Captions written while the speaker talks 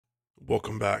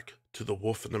Welcome back to The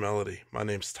Wolf and the Melody. My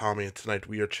name's Tommy, and tonight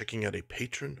we are checking out a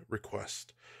patron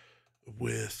request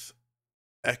with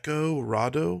Echo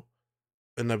RODU,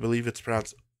 and I believe it's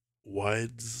pronounced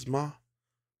Wiedźma.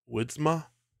 Wiedźma.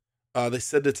 They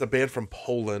said it's a band from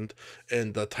Poland,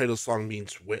 and the title song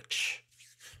means witch,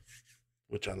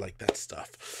 which I like that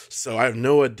stuff. So I have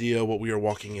no idea what we are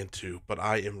walking into, but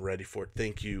I am ready for it.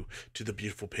 Thank you to the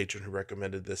beautiful patron who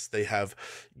recommended this. They have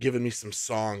given me some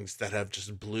songs that have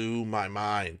just blew my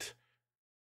mind.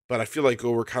 But I feel like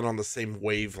we're kind of on the same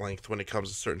wavelength when it comes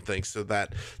to certain things, so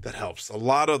that helps. A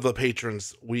lot of the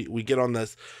patrons, we get on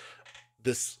this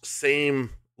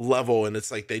same level, and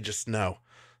it's like they just know.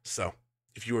 So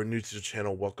if you are new to the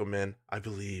channel, welcome in. I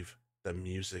believe that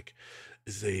music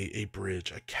is a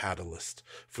bridge, a catalyst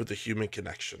for the human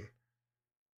connection.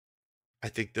 I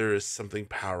think there is something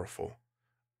powerful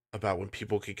about when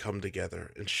people can come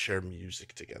together and share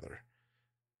music together.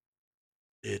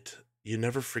 You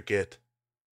never forget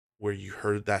where you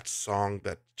heard that song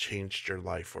that changed your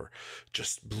life or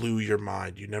just blew your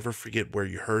mind. You never forget where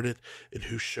you heard it and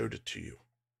who showed it to you.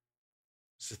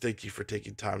 So thank you for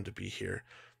taking time to be here.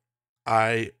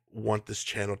 I want this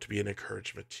channel to be an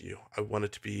encouragement to you. I want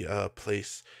it to be a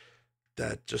place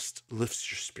that just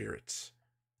lifts your spirits.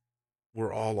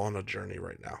 We're all on a journey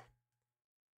right now,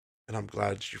 and I'm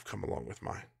glad you've come along with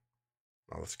mine.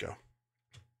 Now let's go.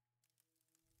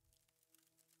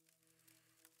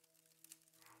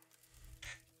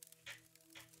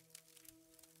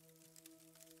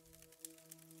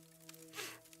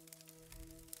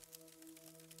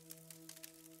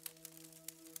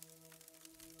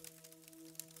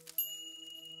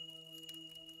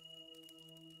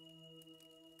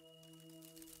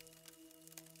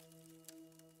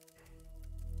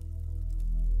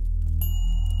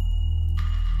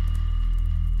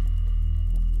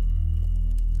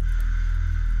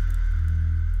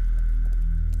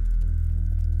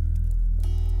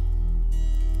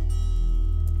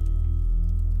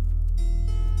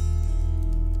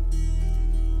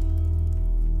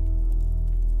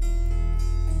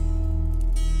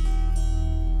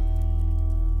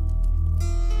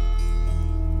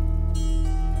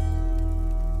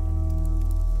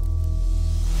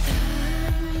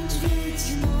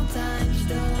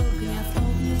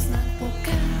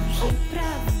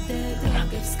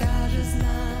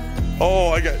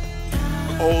 Oh, I got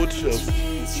old chills.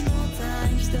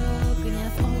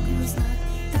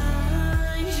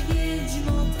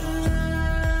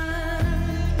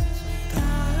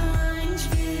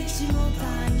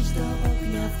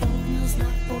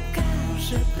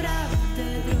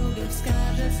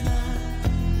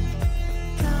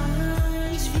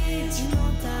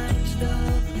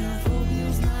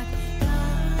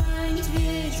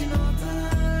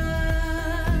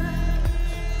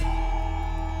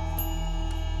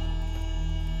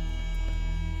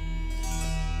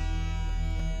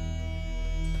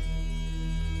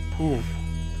 Ooh.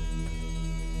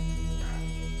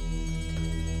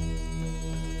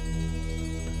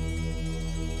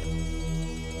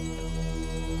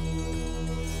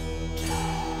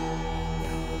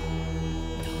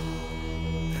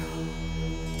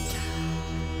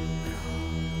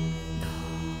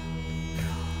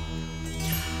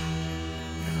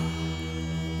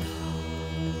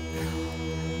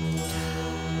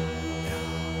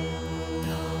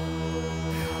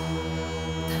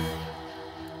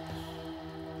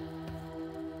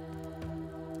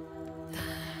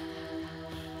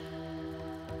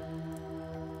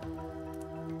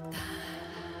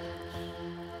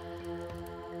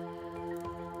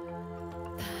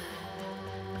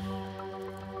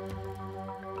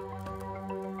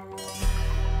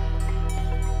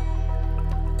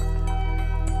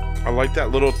 I like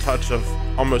that little touch of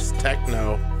almost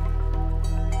techno.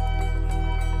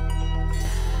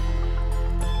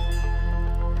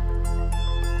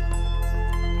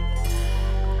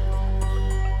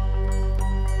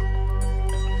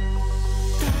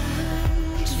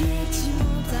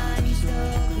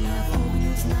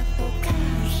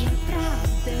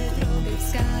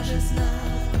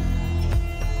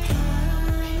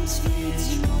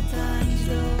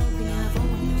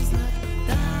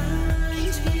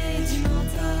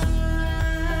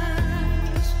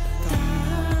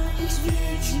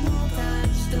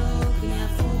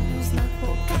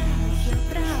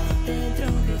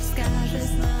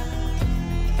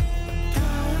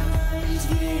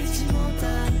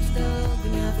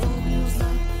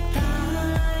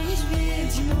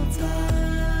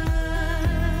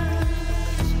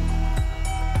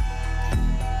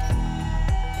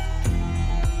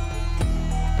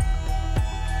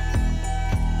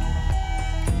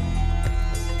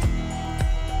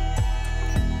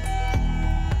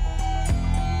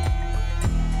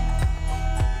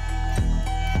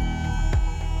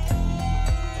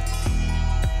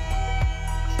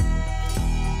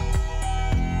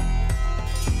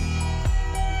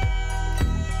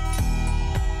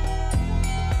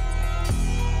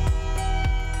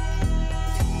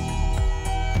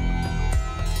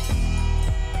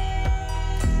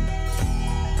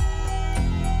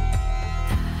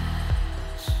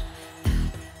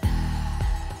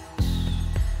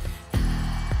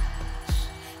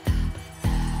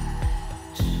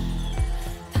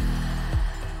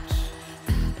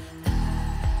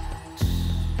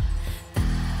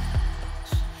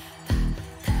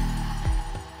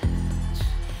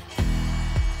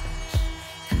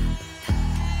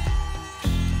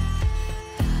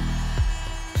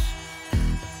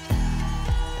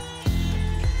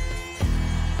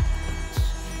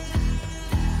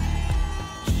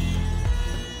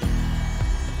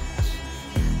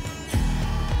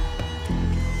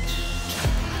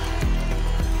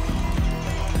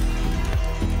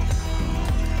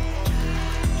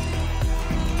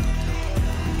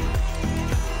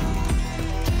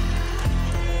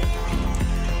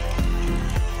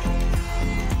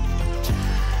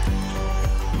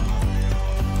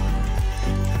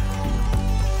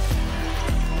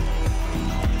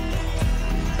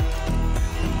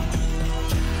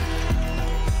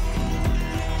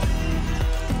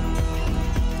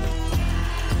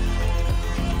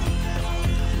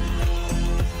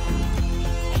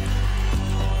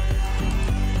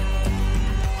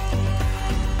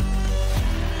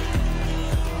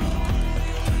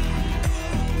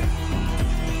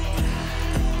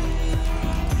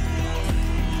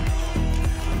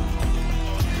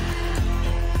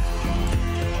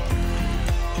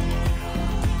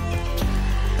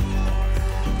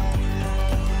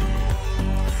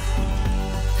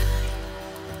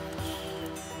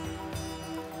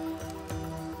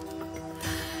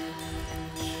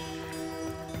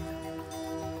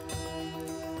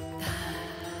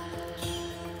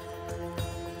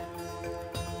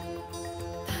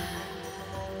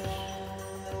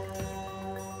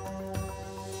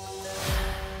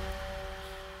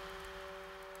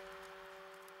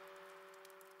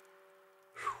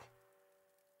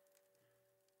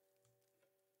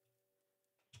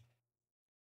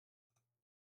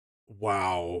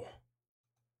 Wow.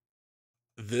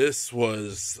 This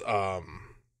was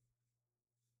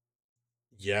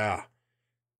yeah.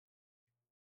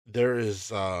 There is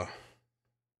there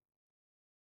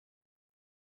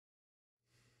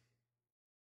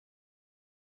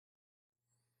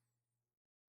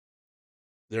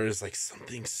is like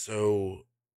something so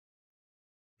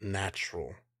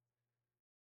natural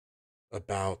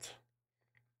about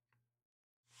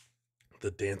the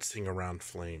dancing around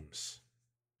flames.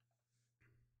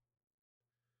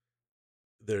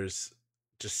 There's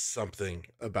just something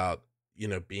about,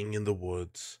 being in the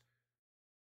woods.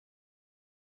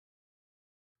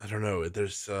 I don't know,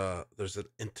 there's an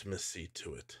intimacy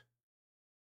to it.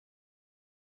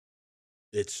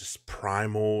 It's just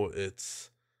primal.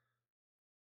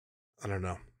 I don't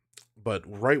know. But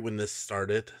right when this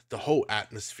started, the whole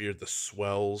atmosphere, the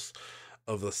swells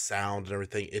of the sound and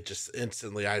everything, it just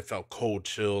instantly I felt cold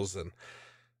chills, and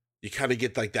you kind of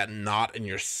get like that knot in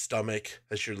your stomach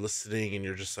as you're listening, and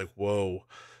you're just like, whoa,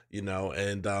 and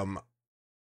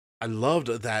I loved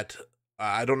that.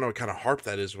 I don't know what kind of harp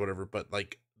that is, whatever, but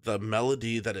like the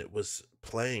melody that it was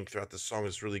playing throughout the song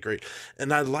is really great.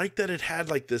 And I like that it had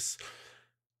like this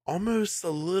almost a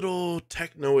little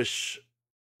techno-ish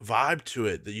vibe to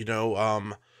it. That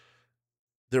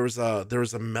there was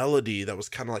a melody that was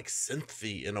kind of like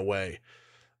synthy in a way,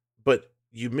 but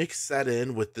you mix that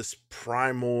in with this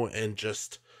primal and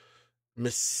just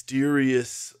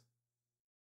mysterious,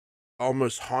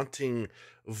 almost haunting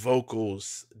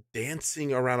vocals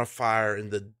dancing around a fire in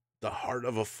the heart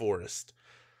of a forest.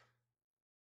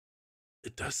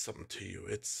 It does something to you.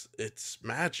 It's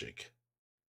magic.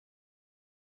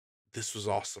 This was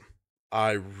awesome.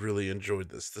 I really enjoyed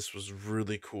this. This was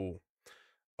really cool.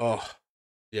 Oh,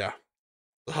 yeah.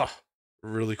 Oh,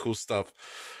 really cool stuff.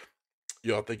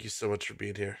 Y'all, thank you so much for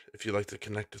being here. If you'd like to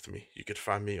connect with me, you can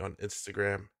find me on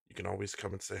Instagram. You can always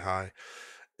come and say hi.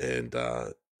 And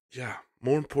yeah,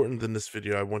 more important than this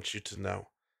video, I want you to know,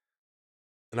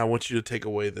 and I want you to take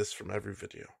away this from every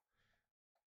video: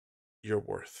 your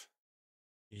worth,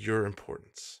 your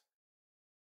importance.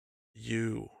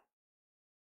 You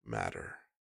matter.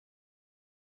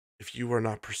 If you are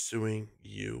not pursuing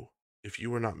you, if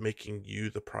you are not making you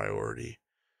the priority,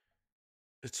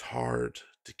 it's hard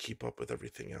to keep up with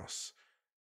everything else.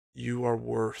 You are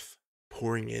worth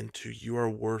pouring into, you are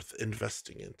worth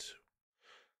investing into.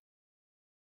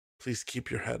 Please keep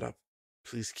your head up.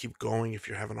 Please keep going if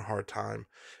you're having a hard time,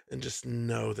 and just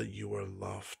know that you are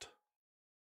loved.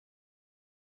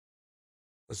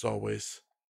 As always,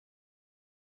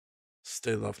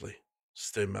 stay lovely,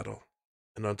 stay metal,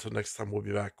 and until next time, we'll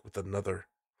be back with another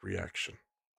reaction.